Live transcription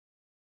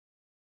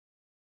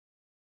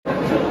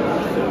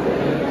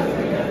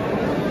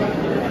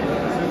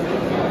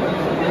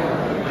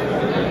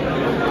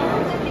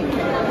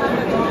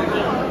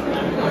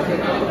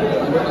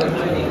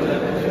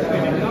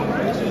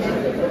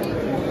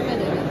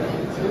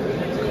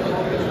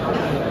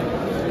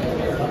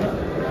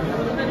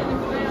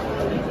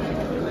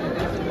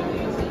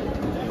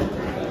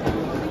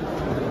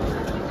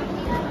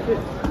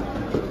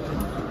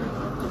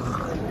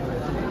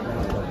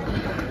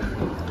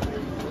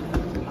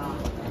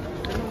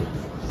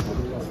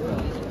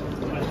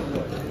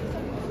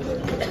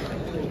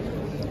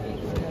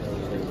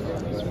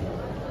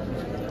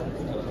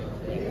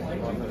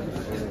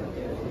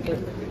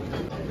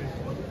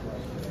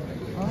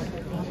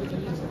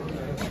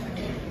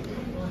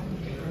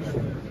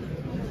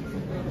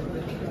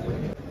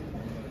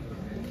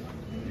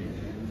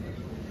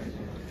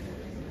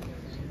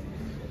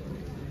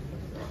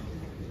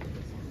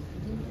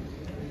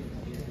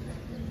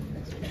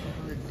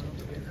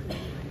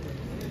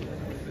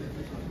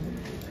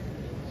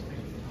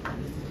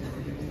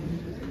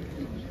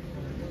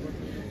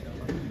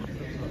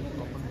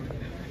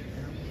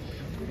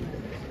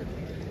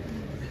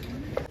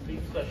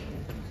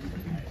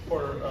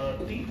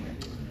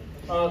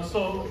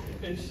So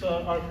it's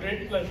our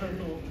great pleasure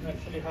to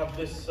actually have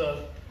this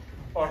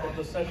part of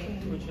the session,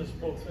 which is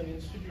both an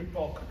institute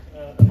talk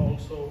and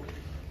also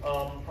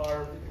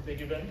our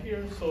big event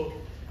here. So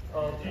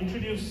to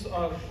introduce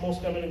our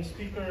most eminent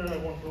speaker, I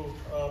want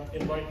to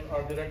invite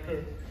our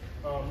director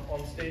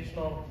on stage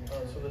now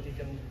so that he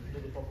can do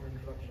the proper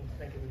introduction.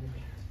 Thank you very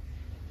much.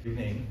 Good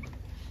evening.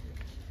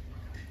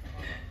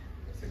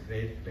 It's a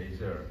great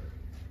pleasure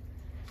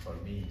for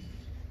me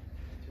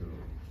to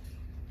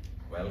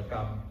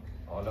welcome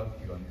all of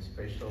you on this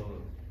special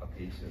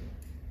occasion.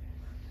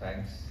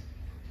 Thanks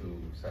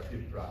to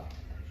Satipra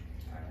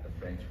and the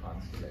French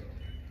Consulate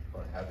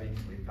for having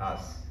with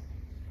us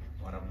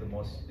one of the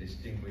most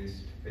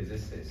distinguished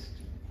physicists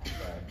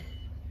that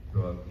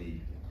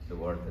probably the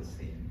world has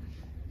seen.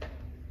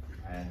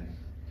 And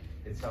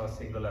it's our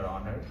singular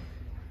honor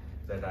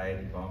that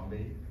IIT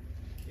Bombay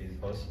is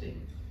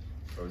hosting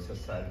Professor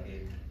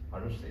Serge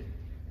Haroche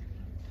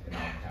in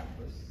our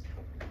campus.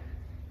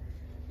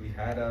 We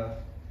had a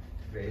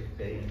great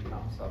day in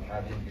terms of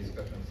having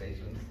discussion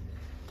sessions,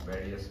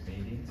 various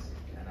meetings,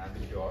 and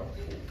I'm sure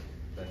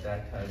that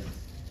that has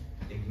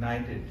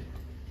ignited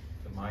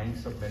the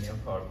minds of many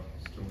of our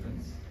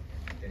students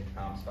in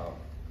terms of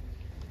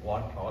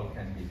what all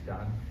can be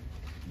done,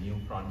 new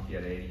frontier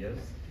areas,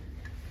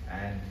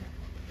 and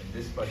in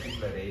this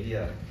particular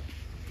area,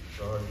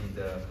 probably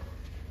the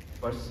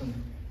person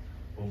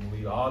whom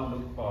we all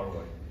look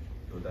forward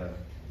to the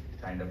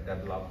kind of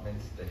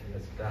developments that he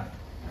has done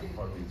and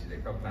for which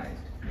recognized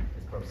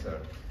is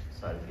Professor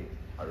Serge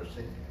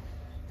Haroche.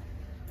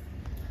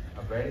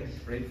 Very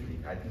briefly,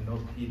 I know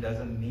he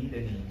doesn't need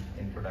any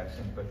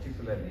introduction,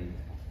 particularly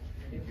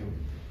if you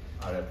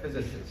are a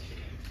physicist.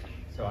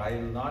 So I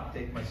will not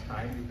take much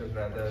time because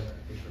rather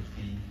it would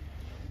be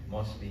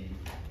mostly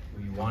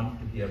we want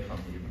to hear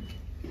from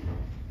you.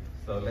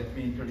 So let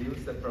me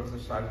introduce that Professor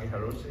Serge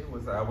Haroche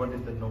was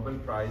awarded the Nobel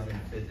Prize in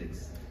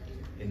Physics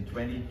in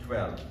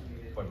 2012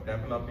 for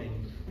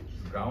developing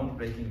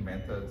groundbreaking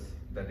methods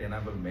that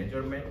enable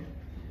measurement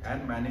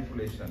and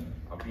manipulation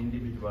of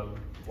individual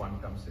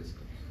quantum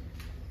systems.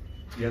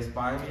 He has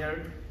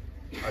pioneered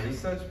a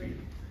research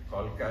field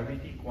called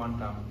cavity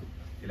quantum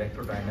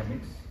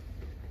electrodynamics,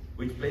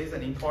 which plays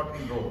an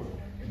important role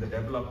in the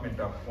development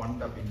of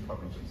quantum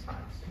information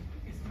science.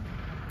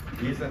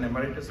 He is an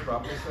emeritus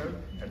professor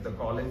at the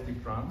Collège de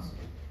France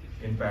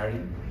in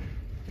Paris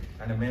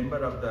and a member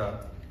of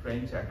the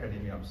French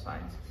Academy of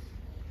Sciences.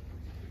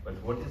 But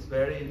what is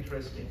very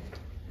interesting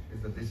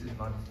is that this is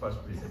not his first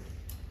visit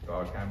to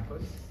our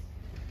campus.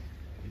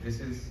 This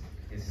is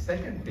his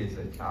second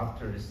visit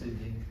after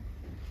receiving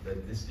the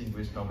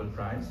distinguished Nobel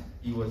Prize.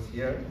 He was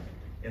here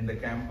in the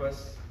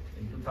campus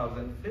in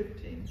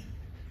 2015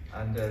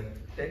 under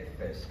Tech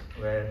Fest,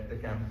 where the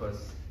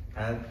campus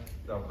had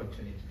the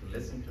opportunity to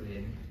listen to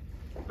him.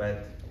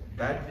 But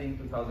that being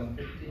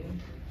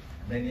 2015,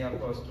 many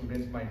of our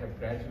students might have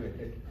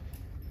graduated.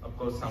 Of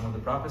course, some of the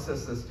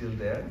professors are still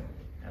there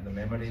and the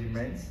memory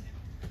remains,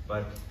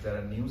 but there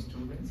are new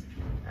students,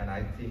 and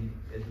I think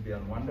it will be a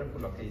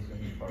wonderful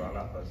occasion for all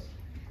of us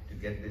to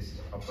get this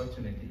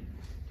opportunity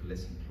to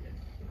listen to him.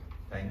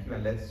 Thank you,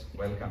 and let's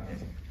welcome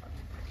him.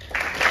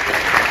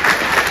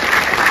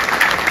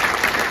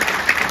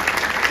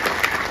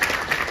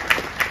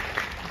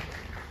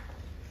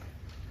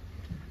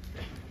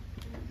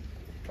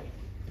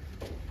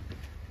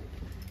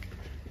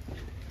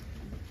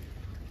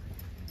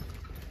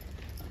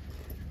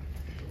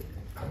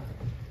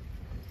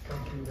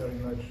 Thank you very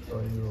much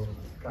for your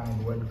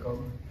kind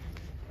welcome.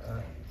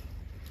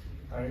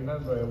 I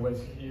remember I was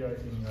here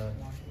in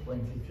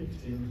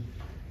 2015,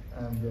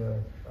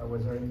 and I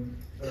was very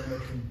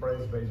much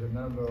impressed by the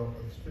number of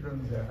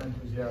students, their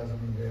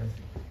enthusiasm, their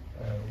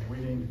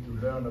willing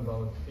to learn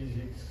about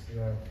physics,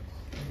 their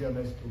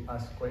eagerness to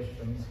ask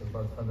questions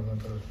about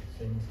fundamental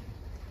things.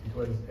 It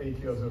was 8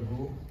 years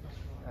ago,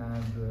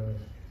 and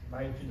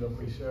my field of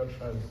research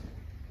has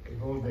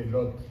evolved a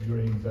lot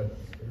during that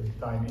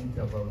time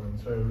interval, and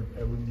so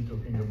I will be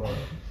talking about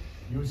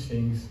new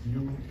things,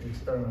 new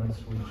experiments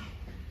which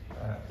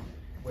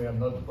were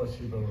not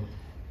possible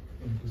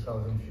in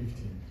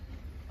 2015.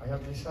 I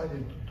have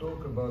decided to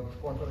talk about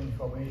quantum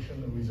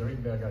information with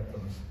Rydberg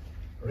atoms.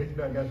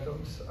 Rydberg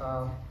atoms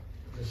are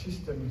the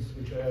systems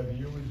which I have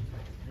used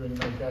during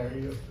my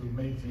career to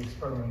make the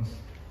experiments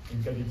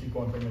in cavity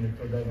quantum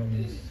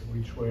electrodynamics,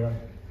 which were,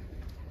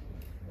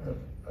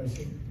 I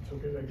think it's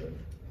okay like that.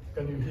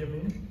 Can you hear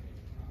me?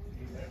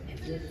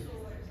 Yes.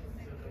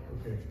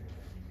 Okay.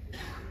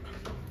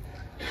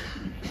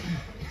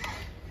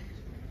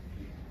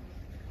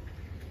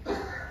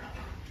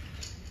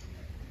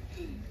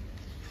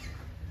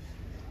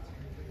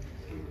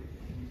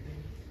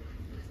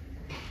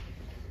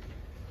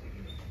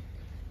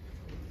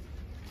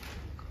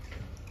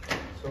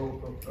 So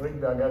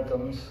Rydberg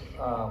atoms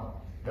are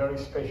very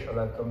special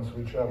atoms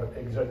which have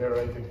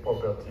exaggerated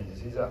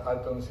properties. These are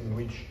atoms in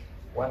which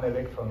one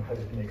electron has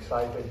been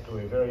excited to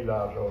a very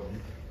large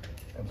orbit,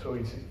 and so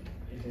it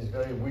is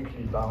very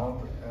weakly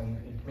bound, and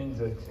it means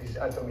that this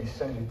atom is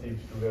sensitive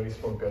to very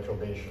small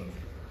perturbations.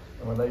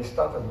 And when I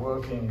started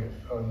working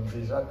on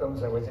these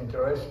atoms, I was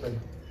interested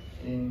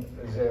in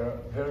their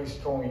very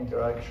strong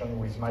interaction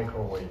with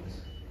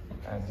microwaves.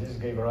 And this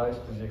gave rise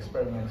to the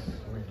experiments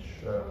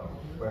which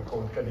were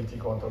called cavity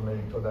quantum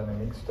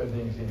electrodynamics,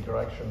 studying the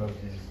interaction of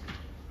these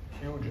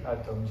huge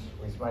atoms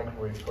with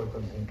microwave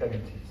photons in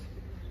cavities.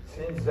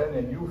 Since then,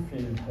 a new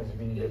field has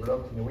been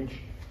developed in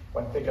which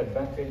one takes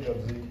advantage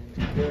of the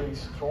very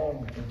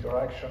strong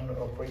interaction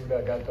of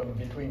Rydberg atoms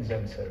between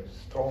themselves,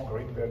 strong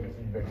Rydberg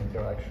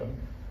interaction,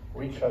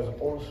 which has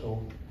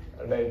also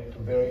led to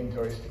very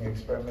interesting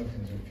experiments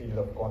in the field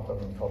of quantum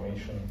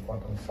information,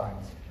 quantum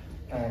science.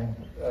 And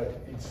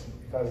it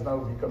has now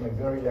become a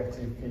very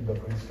active field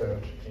of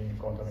research in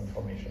quantum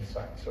information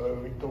science. So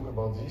we talk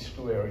about these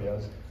two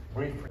areas,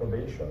 brief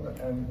relation,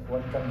 and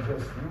one can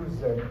just use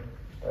them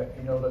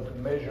in order to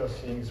measure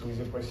things with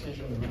a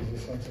precision, with a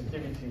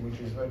sensitivity which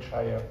is much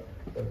higher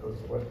than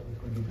what we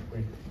could do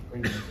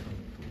previously.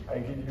 I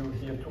give you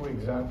here two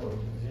examples.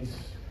 These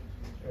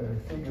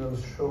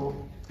figures show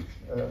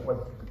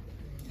what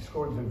is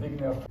called the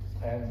Wigner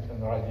and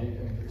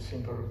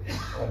simple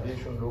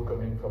radiation law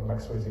coming from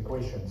Maxwell's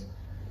equations.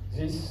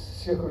 This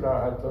circular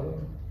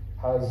atom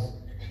has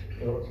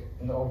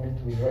an orbit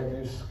with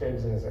radius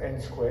scales as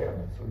n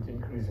squared, so it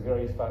increases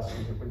very fast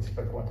with the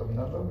principal quantum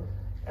number.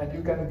 And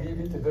you can give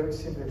it a very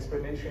simple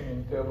explanation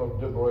in terms of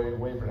de Broglie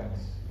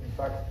wavelengths. In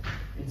fact,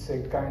 it's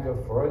a kind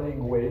of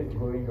running wave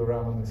going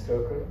around a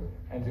circle,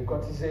 and the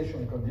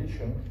quantization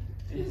condition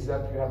is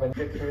that you have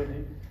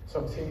actually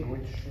something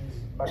which is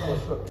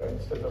macroscopic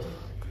instead of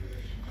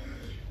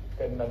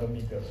 10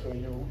 nanometers. So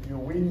you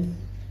win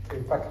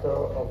a factor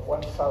of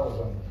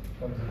 1,000.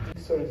 And the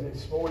pixel is a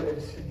small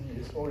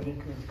LCD, a small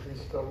liquid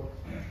crystal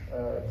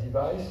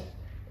device,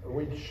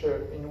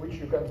 in which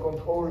you can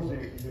control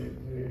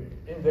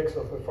the index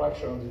of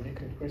refraction of the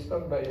liquid crystal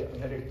by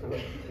an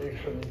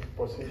electronic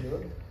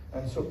procedure.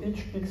 And so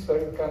each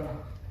pixel can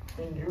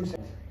induce it.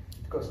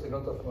 It costs a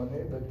lot of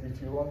money, but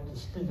if you want to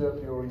speed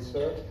up your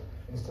research,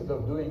 instead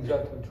of doing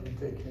that, which will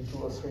take you 2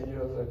 or 3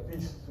 years at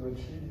least to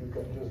achieve, you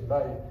can just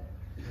buy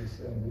this.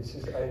 And this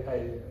is,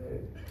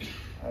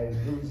 I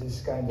do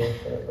this kind of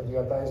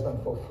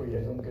advertisement for free. I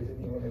don't get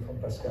any money from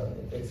Pascal,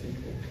 but I think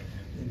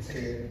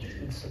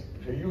it's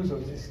the use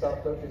of this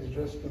startup is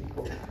just to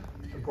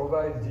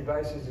provide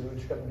devices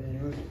which can be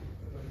used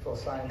for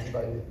science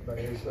by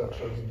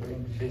researchers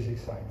doing basic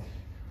science.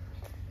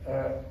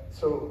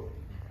 So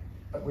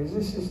with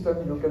this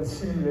system, you can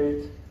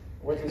simulate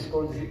what is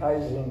called the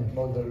Ising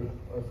model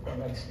of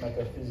condensed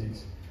matter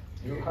physics.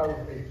 You have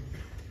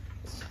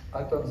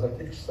atoms at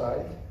each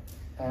side,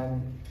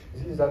 and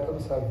these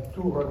atoms have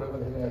two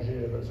relevant energy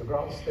levels, the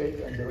ground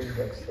state and the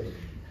Rydberg state.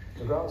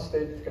 The ground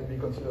state can be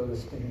considered a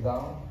spin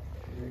down,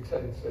 the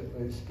excited state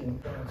is spin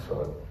down, and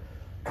so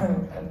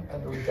on.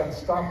 And we can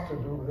start to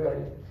do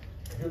very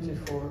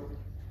beautiful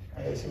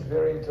and I think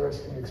very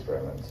interesting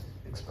experiments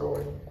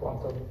exploring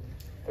quantum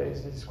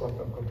phases,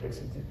 quantum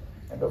complexity.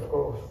 And of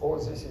course, all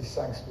this is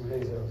thanks to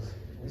lasers.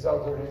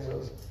 Without the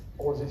lasers,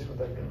 all this would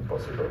have been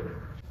impossible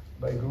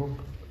by a group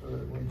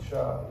which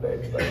are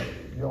led by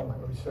young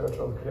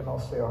researchers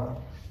Clément Serrin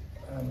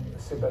and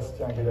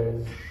Sébastien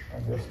Glaise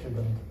and their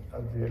student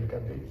at the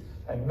LKP.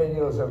 And many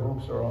other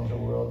groups around the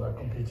world are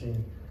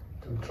competing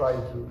to try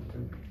to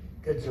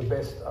get the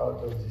best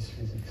out of this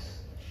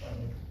physics.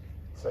 And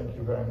thank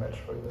you very much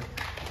for that.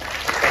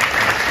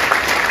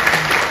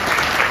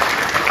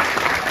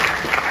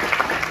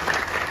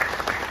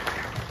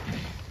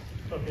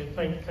 Okay,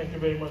 thank you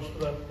very much for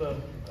that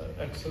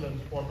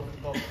excellent,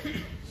 wonderful talk.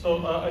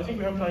 So I think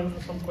we have time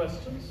for some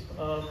questions.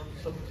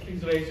 So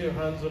please raise your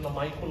hands and a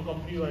mic will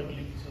come to you. I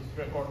believe this is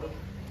recorded.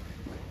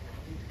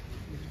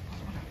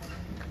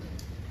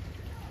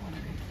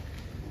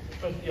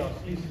 But yeah,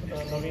 please,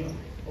 Naveen,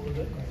 over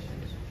there.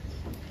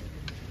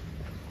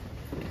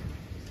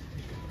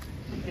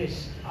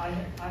 Yes, I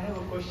have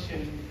a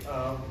question.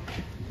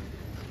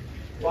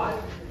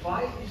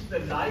 Why is the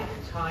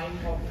lifetime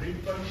of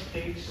Rydberg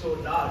state so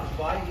large?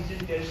 Why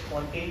isn't there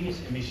spontaneous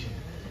emission?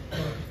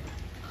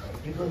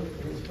 Because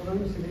the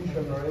spontaneous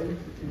emission rate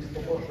is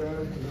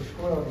proportional to the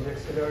square of the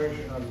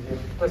acceleration of the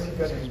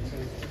classical,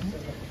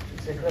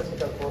 it's a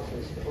classical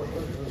process,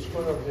 proportional to the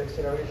square of the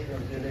acceleration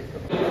of the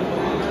electron.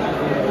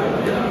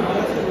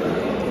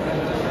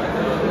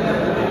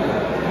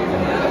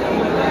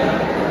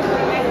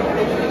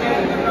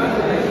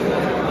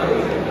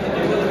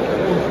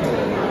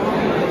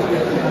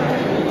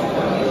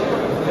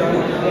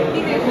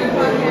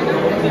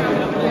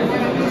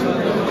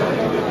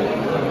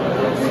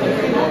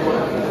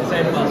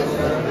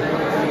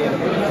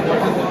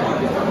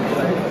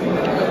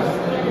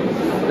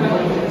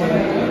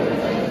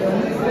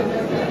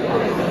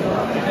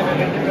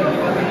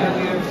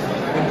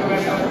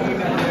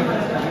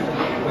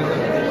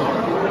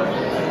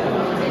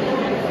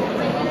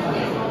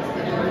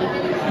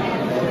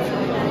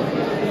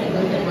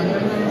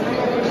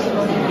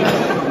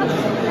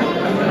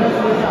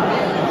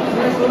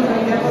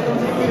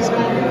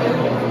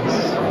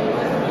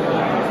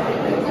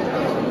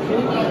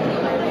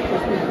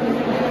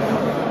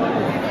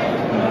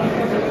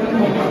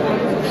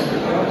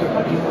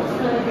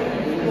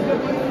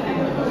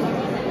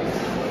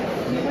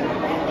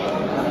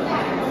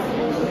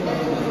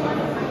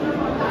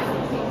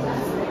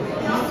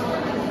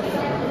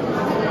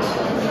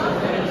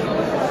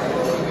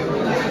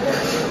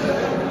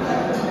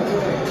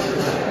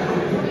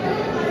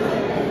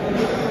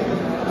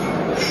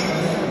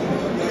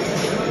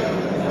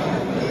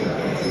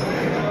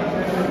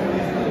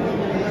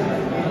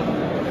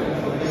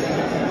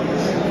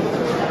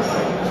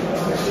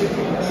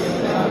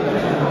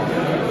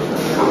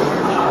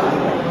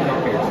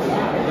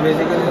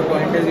 Basically, the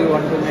point is you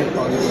want to make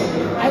Pauli rockets.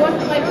 I don't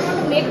want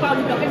to make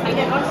Pauli rockets.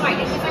 I want to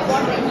identify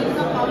what the meaning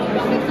of Pauli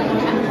rockets are.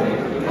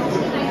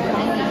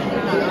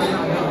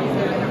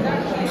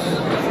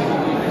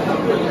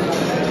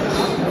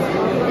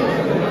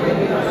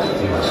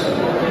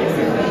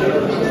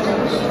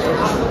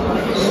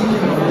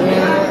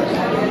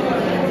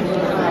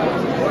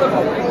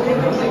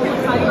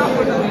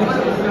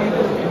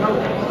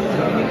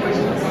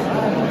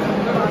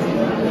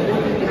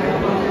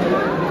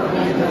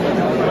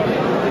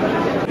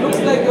 Looks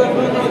like you are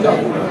doing your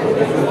job.